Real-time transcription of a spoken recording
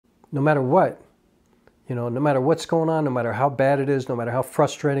no matter what, no matter what's going on, no matter how bad it is, no matter how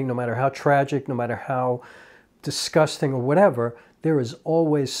frustrating, no matter how tragic, no matter how disgusting or whatever, there is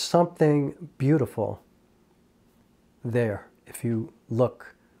always something beautiful there if you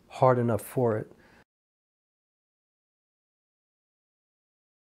look hard enough for it.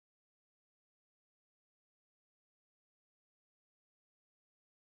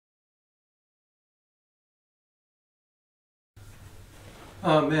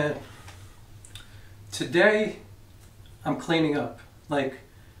 Oh man, today I'm cleaning up. Like,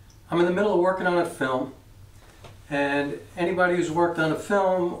 I'm in the middle of working on a film, and anybody who's worked on a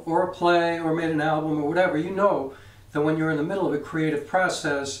film or a play or made an album or whatever, you know that when you're in the middle of a creative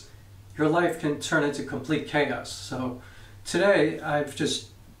process, your life can turn into complete chaos. So today I've just,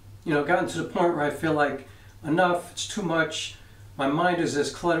 gotten to the point where I feel like enough, it's too much, my mind is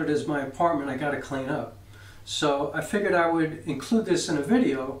as cluttered as my apartment, I gotta clean up. So I figured I would include this in a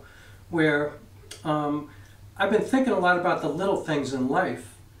video where I've been thinking a lot about the little things in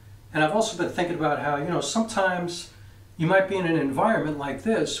life. And I've also been thinking about how, sometimes you might be in an environment like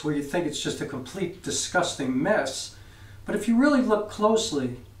this where you think it's just a complete disgusting mess. But if you really look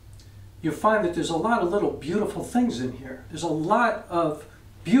closely, you'll find that there's a lot of little beautiful things in here. There's a lot of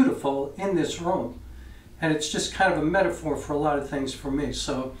beautiful in this room. And it's just kind of a metaphor for a lot of things for me.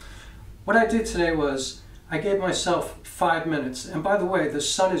 So what I did today was I gave myself 5 minutes. And by the way, the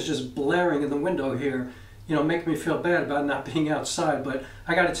sun is just blaring in the window here, making me feel bad about not being outside, but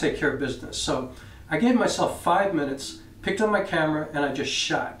I got to take care of business. So I gave myself 5 minutes, picked up my camera, and I just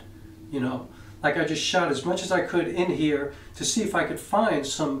shot. Like I just shot as much as I could in here to see if I could find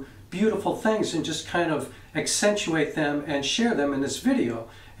some beautiful things and just kind of accentuate them and share them in this video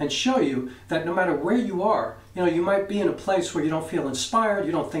and show you that no matter where you are, you might be in a place where you don't feel inspired,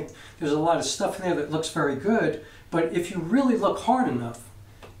 you don't think there's a lot of stuff in there that looks very good, but if you really look hard enough,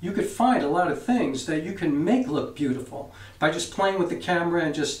 you could find a lot of things that you can make look beautiful by just playing with the camera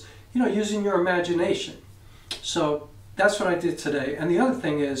and just, using your imagination. So that's what I did today. And the other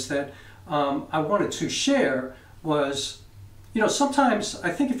thing is that I wanted to share was, sometimes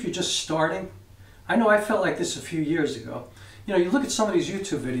I think if you're just starting, I know I felt like this a few years ago. You look at some of these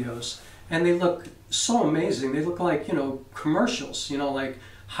YouTube videos and they look so amazing. They look like, commercials, like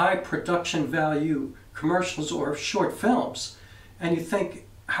high production value commercials or short films. And you think,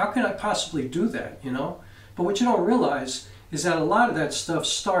 how can I possibly do that, But what you don't realize is that a lot of that stuff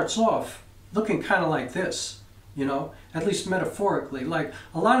starts off looking kind of like this, at least metaphorically. Like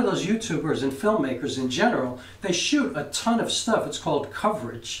a lot of those YouTubers and filmmakers in general, they shoot a ton of stuff. It's called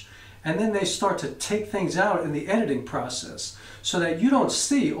coverage. And then they start to take things out in the editing process so that you don't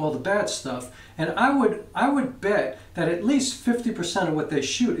see all the bad stuff. And I would bet that at least 50% of what they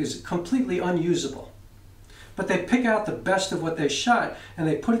shoot is completely unusable. But they pick out the best of what they shot and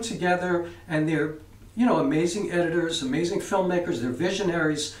they put it together, and they're, amazing editors, amazing filmmakers, they're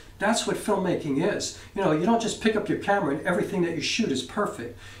visionaries. That's what filmmaking is. You don't just pick up your camera and everything that you shoot is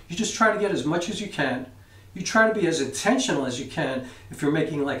perfect. You just try to get as much as you can. You try to be as intentional as you can if you're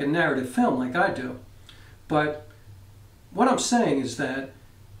making like a narrative film like I do. But what I'm saying is that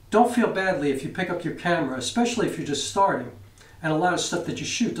don't feel badly if you pick up your camera, especially if you're just starting, and a lot of stuff that you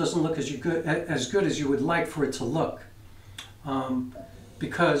shoot doesn't look as good as you would like for it to look.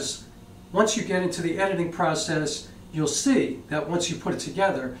 Because once you get into the editing process, you'll see that once you put it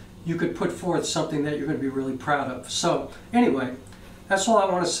together, you could put forth something that you're going to be really proud of. So anyway, that's all I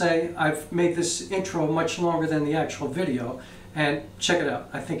want to say. I've made this intro much longer than the actual video, and check it out.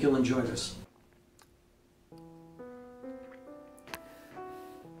 I think you'll enjoy this.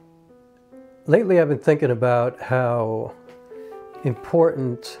 Lately I've been thinking about how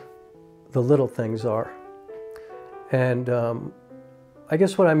important the little things are. And I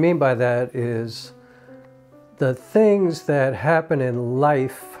guess what I mean by that is the things that happen in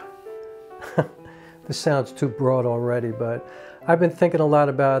life. This sounds too broad already, but I've been thinking a lot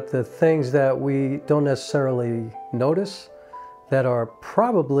about the things that we don't necessarily notice that are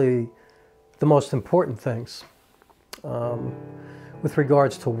probably the most important things. With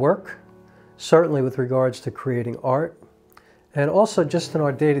regards to work, certainly with regards to creating art, and also just in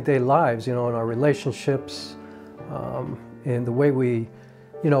our day-to-day lives, in our relationships, in the way we,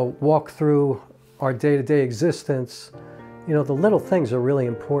 walk through our day-to-day existence. The little things are really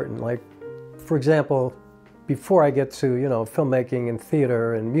important. Like, for example, before I get to, filmmaking and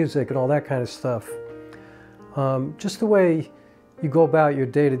theater and music and all that kind of stuff, just the way you go about your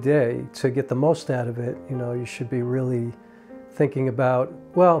day-to-day to get the most out of it, you should be really thinking about,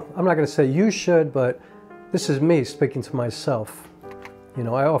 well, I'm not going to say you should, but this is me speaking to myself. I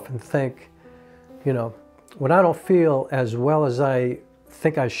often think, when I don't feel as well as I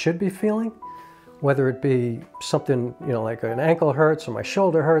think I should be feeling, whether it be something, you know, like an ankle hurts or my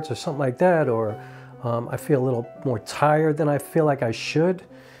shoulder hurts or something like that, or I feel a little more tired than I feel like I should.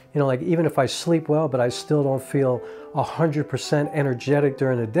 You know, like even if I sleep well, but I still don't feel 100% energetic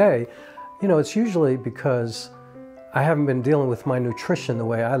during the day, you know, it's usually because I haven't been dealing with my nutrition the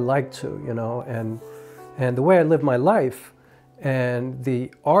way I like to, you know, and the way I live my life and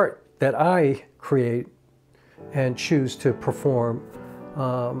the art that I create and choose to perform,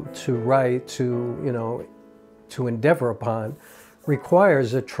 to write, to, you know, to endeavor upon,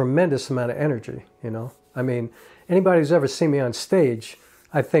 requires a tremendous amount of energy, you know. I mean, anybody who's ever seen me on stage,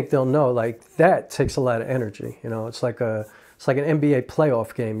 I think they'll know, like, that takes a lot of energy, you know. It's like an NBA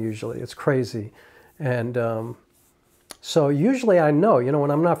playoff game usually. It's crazy. And so usually I know, you know,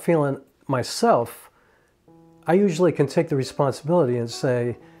 when I'm not feeling myself, I usually can take the responsibility and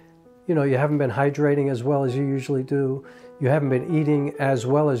say, you know, you haven't been hydrating as well as you usually do. You haven't been eating as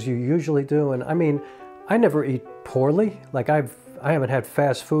well as you usually do. And I mean, I never eat poorly. Like I haven't had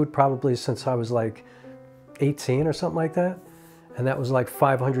fast food probably since I was like 18 or something like that. And that was like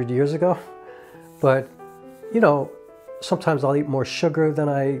 500 years ago. But, you know, sometimes I'll eat more sugar than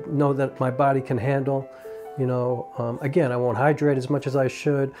I know that my body can handle. You know, again, I won't hydrate as much as I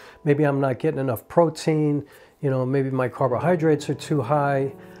should. Maybe I'm not getting enough protein. You know, maybe my carbohydrates are too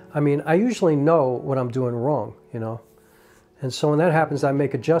high. I mean, I usually know what I'm doing wrong, you know. And so when that happens, I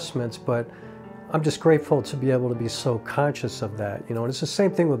make adjustments, but I'm just grateful to be able to be so conscious of that, you know. And it's the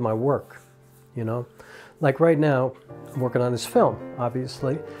same thing with my work, you know. Like right now, I'm working on this film,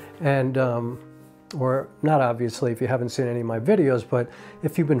 obviously, and, or not obviously if you haven't seen any of my videos, but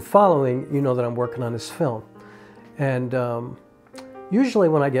if you've been following, you know that I'm working on this film. And usually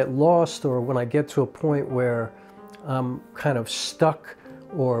when I get lost or when I get to a point where I'm kind of stuck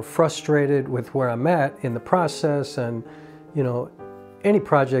or frustrated with where I'm at in the process, and, you know, any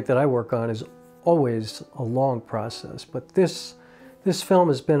project that I work on is always a long process, but this film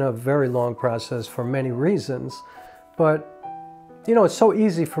has been a very long process for many reasons. But, you know, it's so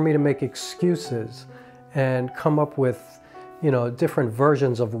easy for me to make excuses and come up with, you know, different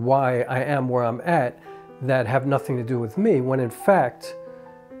versions of why I am where I'm at that have nothing to do with me, when in fact,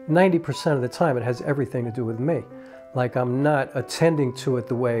 90% of the time it has everything to do with me. Like I'm not attending to it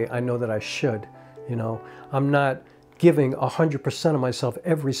the way I know that I should, you know. I'm not giving 100% of myself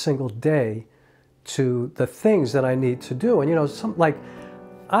every single day to the things that I need to do. And, you know, like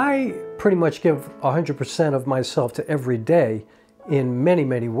I pretty much give 100% of myself to every day in many,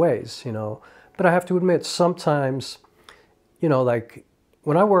 many ways, you know. But I have to admit, sometimes, you know, like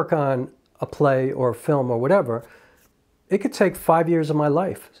when I work on a play or a film or whatever, it could take 5 years of my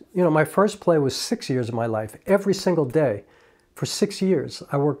life. You know, my first play was 6 years of my life. Every single day for 6 years,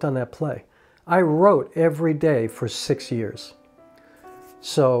 I worked on that play. I wrote every day for 6 years.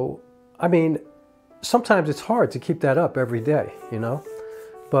 So, I mean, sometimes it's hard to keep that up every day, you know,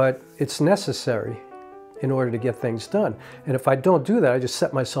 but it's necessary in order to get things done. And if I don't do that, I just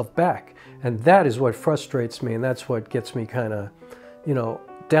set myself back. And that is what frustrates me, and that's what gets me kind of, you know,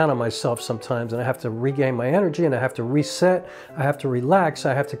 down on myself sometimes. And I have to regain my energy, and I have to reset, I have to relax,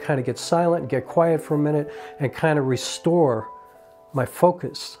 I have to kind of get silent and get quiet for a minute and kind of restore my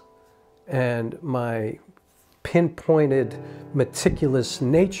focus and my pinpointed, meticulous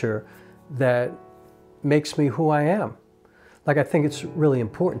nature that makes me who I am. Like, I think it's really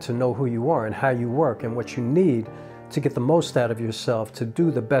important to know who you are and how you work and what you need to get the most out of yourself, to do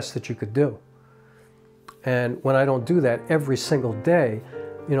the best that you could do. And when I don't do that every single day,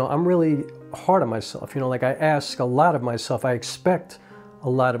 you know, I'm really hard on myself. You know, like I ask a lot of myself, I expect a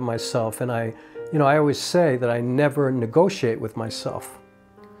lot of myself, and I always say that I never negotiate with myself.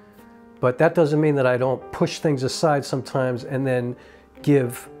 But that doesn't mean that I don't push things aside sometimes and then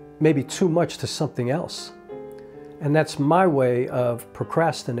give maybe too much to something else. And that's my way of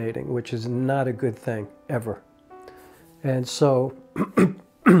procrastinating, which is not a good thing, ever. And so,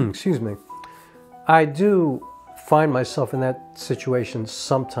 excuse me, I do find myself in that situation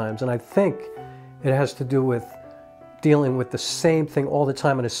sometimes, and I think it has to do with dealing with the same thing all the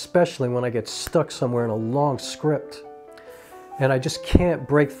time, and especially when I get stuck somewhere in a long script. And I just can't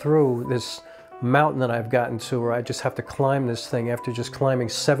break through this mountain that I've gotten to, where I just have to climb this thing after just climbing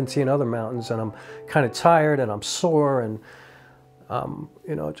 17 other mountains, and I'm kind of tired and I'm sore and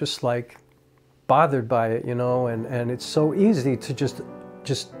you know, just like bothered by it, you know, and it's so easy to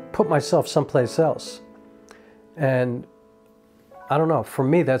just put myself someplace else. And I don't know, for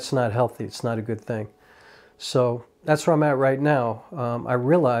me that's not healthy, it's not a good thing. So that's where I'm at right now. I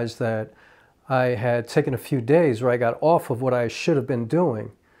realized that I had taken a few days where I got off of what I should have been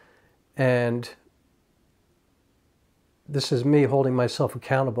doing, and this is me holding myself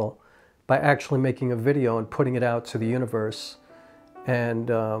accountable by actually making a video and putting it out to the universe, and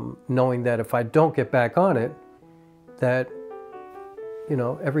knowing that if I don't get back on it, that, you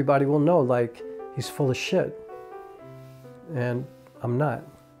know, everybody will know, like, he's full of shit. And I'm not,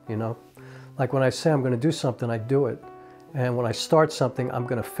 you know. Like when I say I'm going to do something, I do it. And when I start something, I'm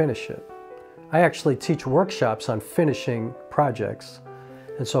going to finish it. I actually teach workshops on finishing projects.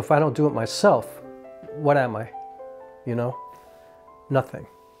 And so if I don't do it myself, what am I? You know? Nothing.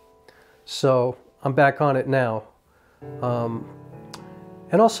 So I'm back on it now.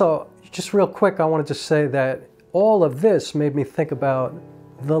 And also, just real quick, I wanted to say that all of this made me think about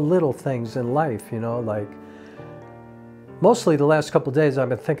the little things in life, you know, like mostly the last couple of days I've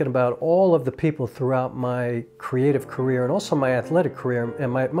been thinking about all of the people throughout my creative career and also my athletic career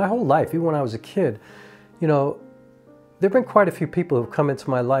and my whole life, even when I was a kid. You know, there have been quite a few people who've come into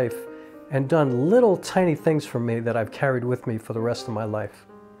my life and done little tiny things for me that I've carried with me for the rest of my life,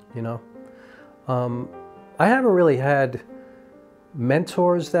 you know. I haven't really had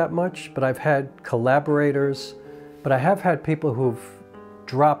mentors that much, but I've had collaborators, but I have had people who've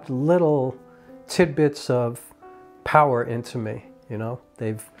dropped little tidbits of power into me, you know.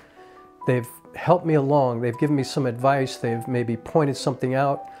 They've helped me along, they've given me some advice, they've maybe pointed something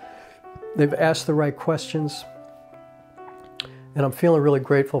out, they've asked the right questions, and I'm feeling really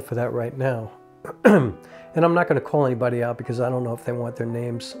grateful for that right now. And I'm not going to call anybody out because I don't know if they want their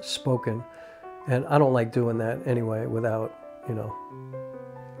names spoken, and I don't like doing that anyway without, you know,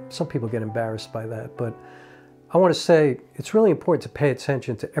 some people get embarrassed by that. But I want to say it's really important to pay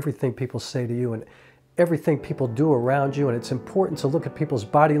attention to everything people say to you and everything people do around you, and it's important to look at people's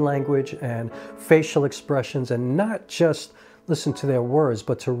body language and facial expressions and not just listen to their words,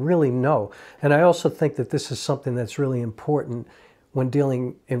 but to really know. And I also think that this is something that's really important when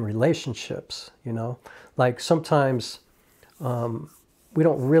dealing in relationships, you know. Like sometimes we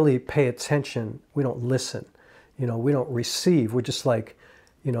don't really pay attention, we don't listen, you know, we don't receive, we're just like,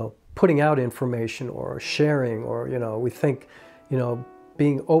 you know, putting out information or sharing, or, you know, we think, you know,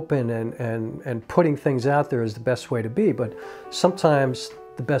 being open and putting things out there is the best way to be. But sometimes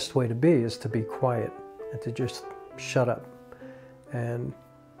the best way to be is to be quiet and to just shut up and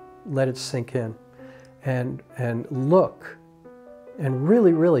let it sink in and look and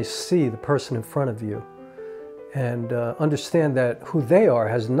really see the person in front of you and understand that who they are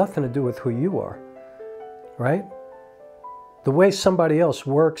has nothing to do with who you are, right? The way somebody else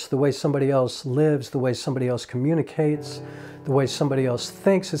works, the way somebody else lives, the way somebody else communicates, the way somebody else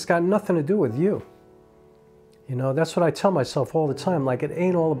thinks, it's got nothing to do with you. You know, that's what I tell myself all the time, like it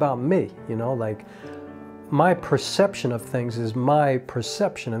ain't all about me, you know, like my perception of things is my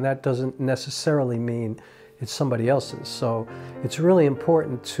perception, and that doesn't necessarily mean it's somebody else's. So it's really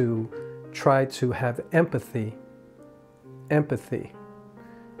important to try to have empathy, and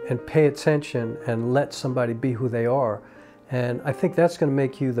pay attention and let somebody be who they are. And I think that's going to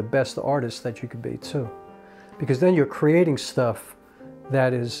make you the best artist that you could be too. Because then you're creating stuff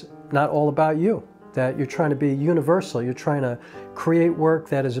that is not all about you, that you're trying to be universal. You're trying to create work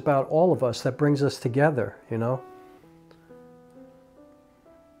that is about all of us, that brings us together, you know.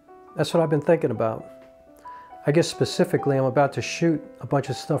 That's what I've been thinking about. I guess specifically, I'm about to shoot a bunch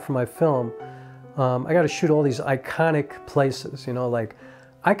of stuff for my film. I got to shoot all these iconic places, you know, like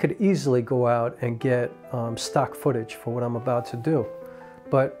I could easily go out and get stock footage for what I'm about to do,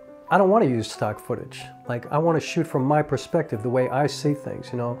 but I don't want to use stock footage. Like, I want to shoot from my perspective, the way I see things,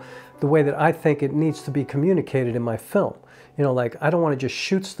 you know, the way that I think it needs to be communicated in my film. You know, like, I don't want to just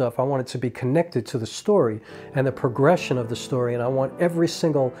shoot stuff. I want it to be connected to the story and the progression of the story, and I want every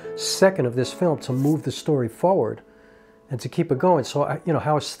single second of this film to move the story forward and to keep it going. So, you know,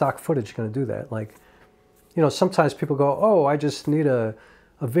 how is stock footage going to do that? Like, you know, sometimes people go, oh, I just need a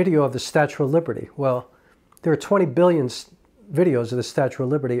video of the Statue of Liberty. Well, there are 20 billion videos of the Statue of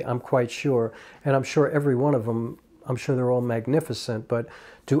Liberty, I'm quite sure, and I'm sure every one of them, I'm sure they're all magnificent, but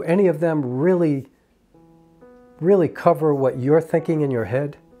do any of them really cover what you're thinking in your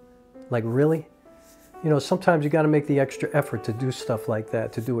head? Like, really? You know, sometimes you got to make the extra effort to do stuff like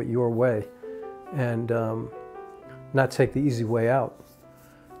that, to do it your way, and not take the easy way out.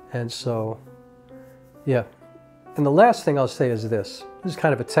 And so, yeah. And the last thing I'll say is this. This is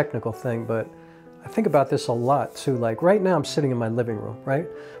kind of a technical thing, but I think about this a lot too. Like right now I'm sitting in my living room, right?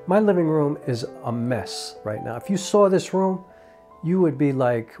 My living room is a mess right now. If you saw this room, you would be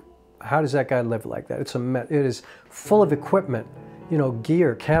like, how does that guy live like that? It's a mess. It is full of equipment, you know,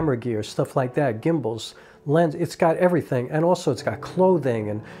 gear, camera gear, stuff like that, gimbals, lens. It's got everything. And also it's got clothing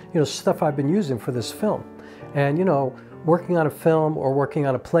and, you know, stuff I've been using for this film. And, you know, working on a film or working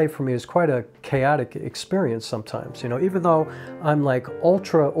on a play for me is quite a chaotic experience sometimes. You know, even though I'm like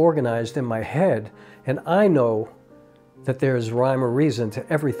ultra organized in my head and I know that there's rhyme or reason to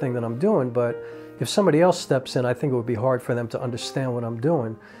everything that I'm doing, but if somebody else steps in, I think it would be hard for them to understand what I'm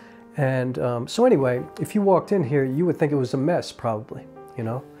doing. And so anyway, if you walked in here, you would think it was a mess probably, you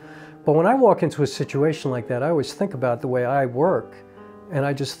know. But when I walk into a situation like that, I always think about the way I work, and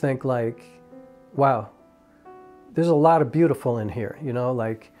I just think like, wow, there's a lot of beautiful in here, you know,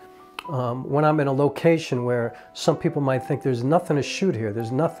 like when I'm in a location where some people might think there's nothing to shoot here,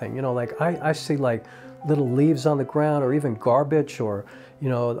 there's nothing, you know, like I see like little leaves on the ground or even garbage or, you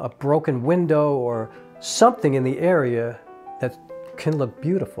know, a broken window or something in the area that can look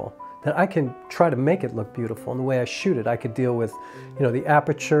beautiful, that I can try to make it look beautiful. And the way I shoot it, I could deal with, you know, the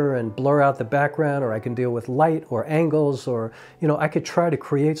aperture and blur out the background, or I can deal with light or angles, or, you know, I could try to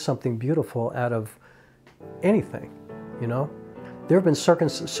create something beautiful out of anything, you know. There have been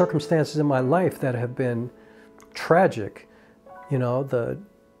circumstances in my life that have been tragic, you know. The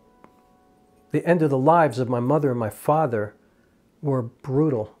end of the lives of my mother and my father were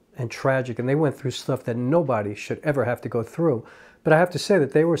brutal and tragic, and they went through stuff that nobody should ever have to go through. But I have to say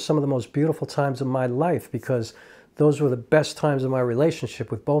that they were some of the most beautiful times of my life, because those were the best times of my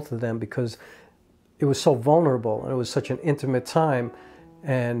relationship with both of them, because it was so vulnerable and it was such an intimate time.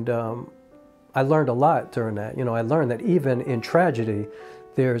 And I learned a lot during that. You know, I learned that even in tragedy,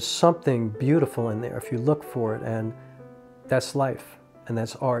 there's something beautiful in there if you look for it. And that's life and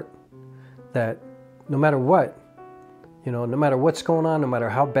that's art. That no matter what, you know, no matter what's going on, no matter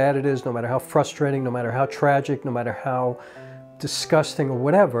how bad it is, no matter how frustrating, no matter how tragic, no matter how disgusting or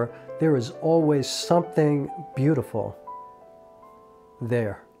whatever, there is always something beautiful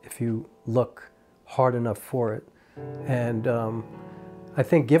there if you look hard enough for it. And I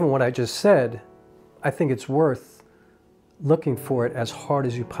think, given what I just said, I think it's worth looking for it as hard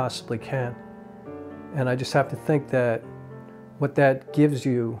as you possibly can. And I just have to think that what that gives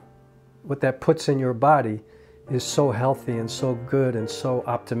you, what that puts in your body, is so healthy and so good and so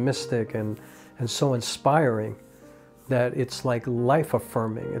optimistic and so inspiring, that it's like life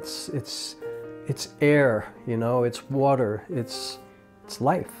affirming. It's air, you know, it's water, it's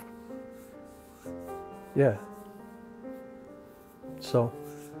life. Yeah. So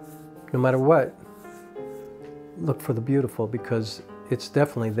no matter what, look for the beautiful, because it's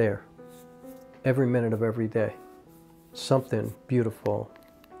definitely there. Every minute of every day, something beautiful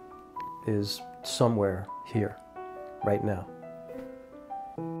is somewhere here right now.